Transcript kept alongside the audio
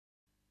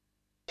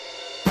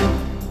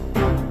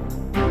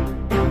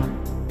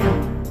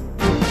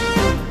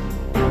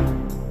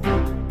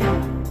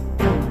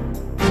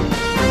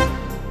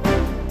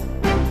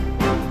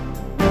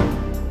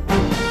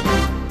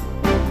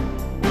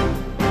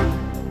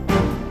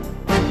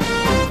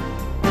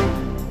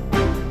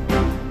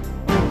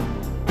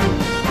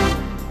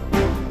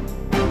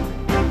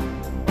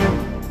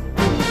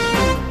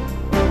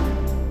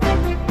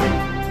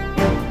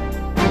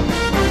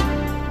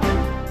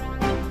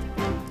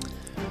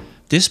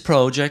This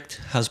project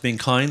has been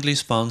kindly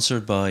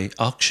sponsored by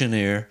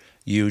auctioneer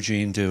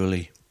Eugene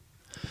Dooley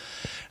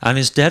and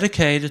is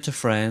dedicated to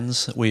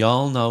friends we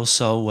all know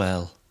so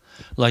well,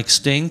 like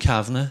Sting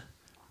Kavanagh,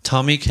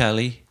 Tommy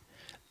Kelly,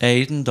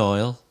 Aidan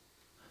Doyle,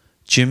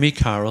 Jimmy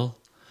Carroll,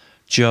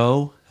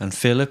 Joe and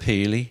Philip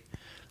Healy,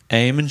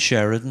 Eamon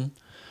Sheridan,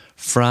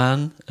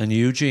 Fran and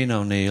Eugene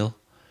O'Neill,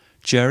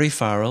 Jerry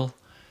Farrell,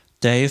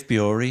 Dave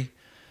Bury,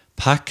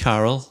 Pat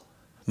Carroll,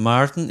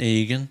 Martin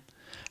Egan,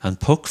 and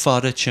Puck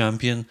Fodder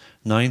champion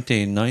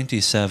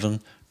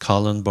 1997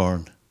 Colin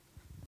Byrne.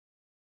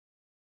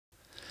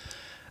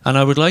 And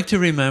I would like to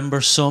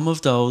remember some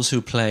of those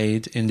who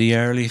played in the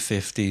early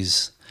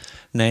 50s,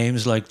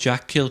 names like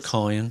Jack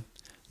Kilcoyne,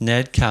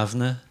 Ned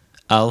Kavanagh,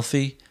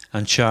 Alfie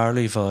and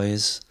Charlie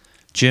Vise,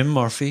 Jim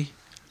Murphy,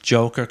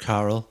 Joker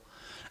Carroll,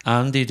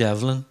 Andy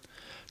Devlin,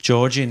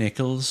 Georgie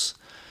Nichols,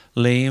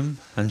 Liam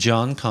and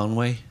John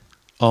Conway,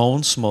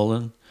 Owen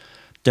Smullen,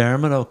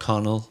 Dermot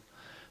O'Connell,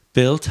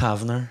 Bill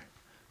Tavener,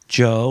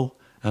 Joe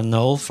and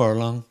Noel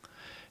Furlong,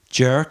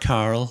 Ger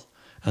Carroll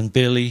and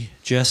Billy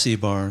Jesse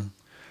Byrne.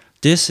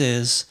 This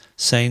is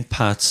St.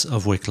 Pat's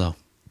of Wicklow.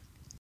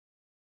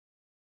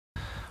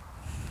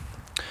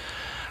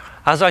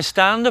 As I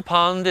stand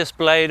upon this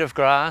blade of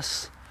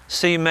grass,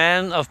 see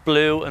men of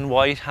blue and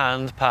white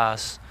hand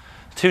pass,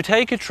 to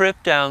take a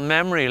trip down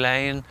memory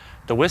lane,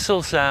 the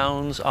whistle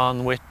sounds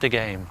on with the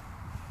game.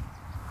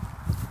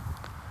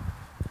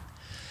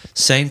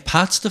 St.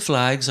 Pat's the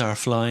flags are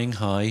flying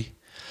high,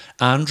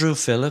 Andrew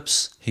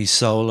Phillips he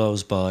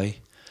solos by,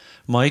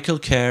 Michael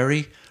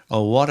Carey,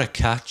 oh what a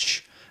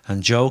catch,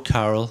 and Joe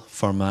Carroll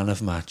for man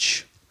of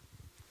match.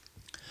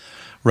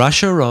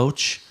 Rasher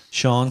Roach,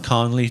 Sean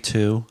Conley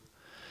too,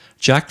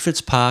 Jack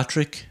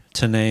Fitzpatrick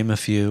to name a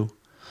few,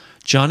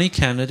 Johnny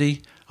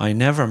Kennedy I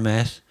never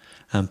met,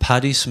 and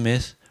Paddy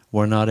Smith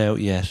were not out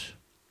yet.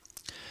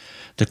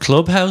 The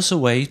clubhouse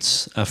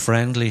awaits a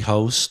friendly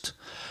host,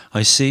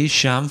 I see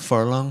Sham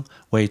Furlong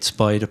waits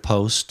by the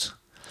post.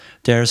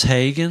 There's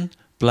Hagan,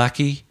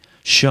 Blackie,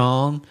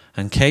 Sean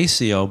and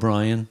Casey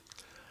O'Brien,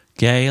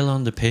 Gale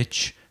on the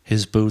pitch,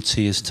 his boots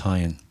he is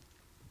tying.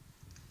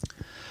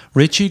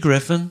 Richie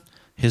Griffin,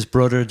 his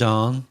brother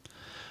Don,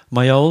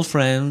 my old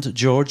friend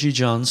Georgie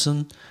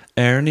Johnson,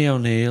 Ernie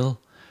O'Neill,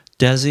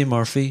 Desi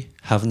Murphy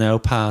have now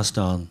passed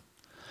on.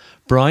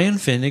 Brian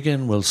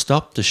Finnegan will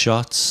stop the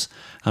shots,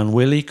 and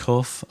Willie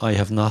Cuff I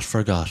have not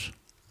forgot.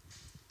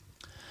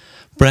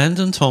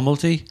 Brendan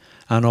Tumulty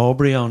and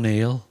Aubrey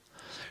O'Neill,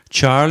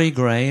 Charlie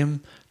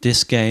Graham,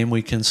 this game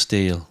we can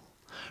steal.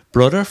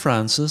 Brother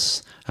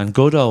Francis and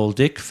good old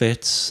Dick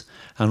Fitz,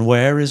 and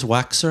where is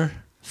Waxer,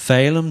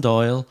 Phelim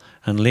Doyle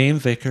and Liam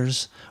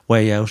Vickers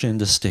way out in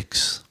the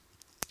sticks.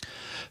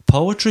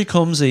 Poetry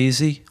comes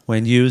easy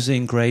when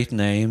using great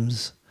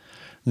names.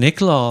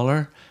 Nick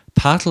Lawler,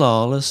 Pat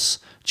Lawless,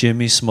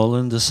 Jimmy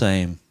Smullen the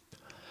same.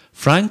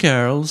 Frank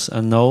Earls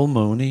and Noel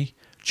Mooney,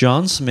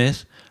 John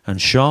Smith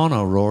and Sean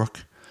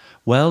O'Rourke,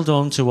 well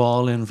done to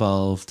all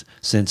involved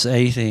since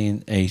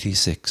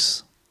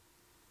 1886.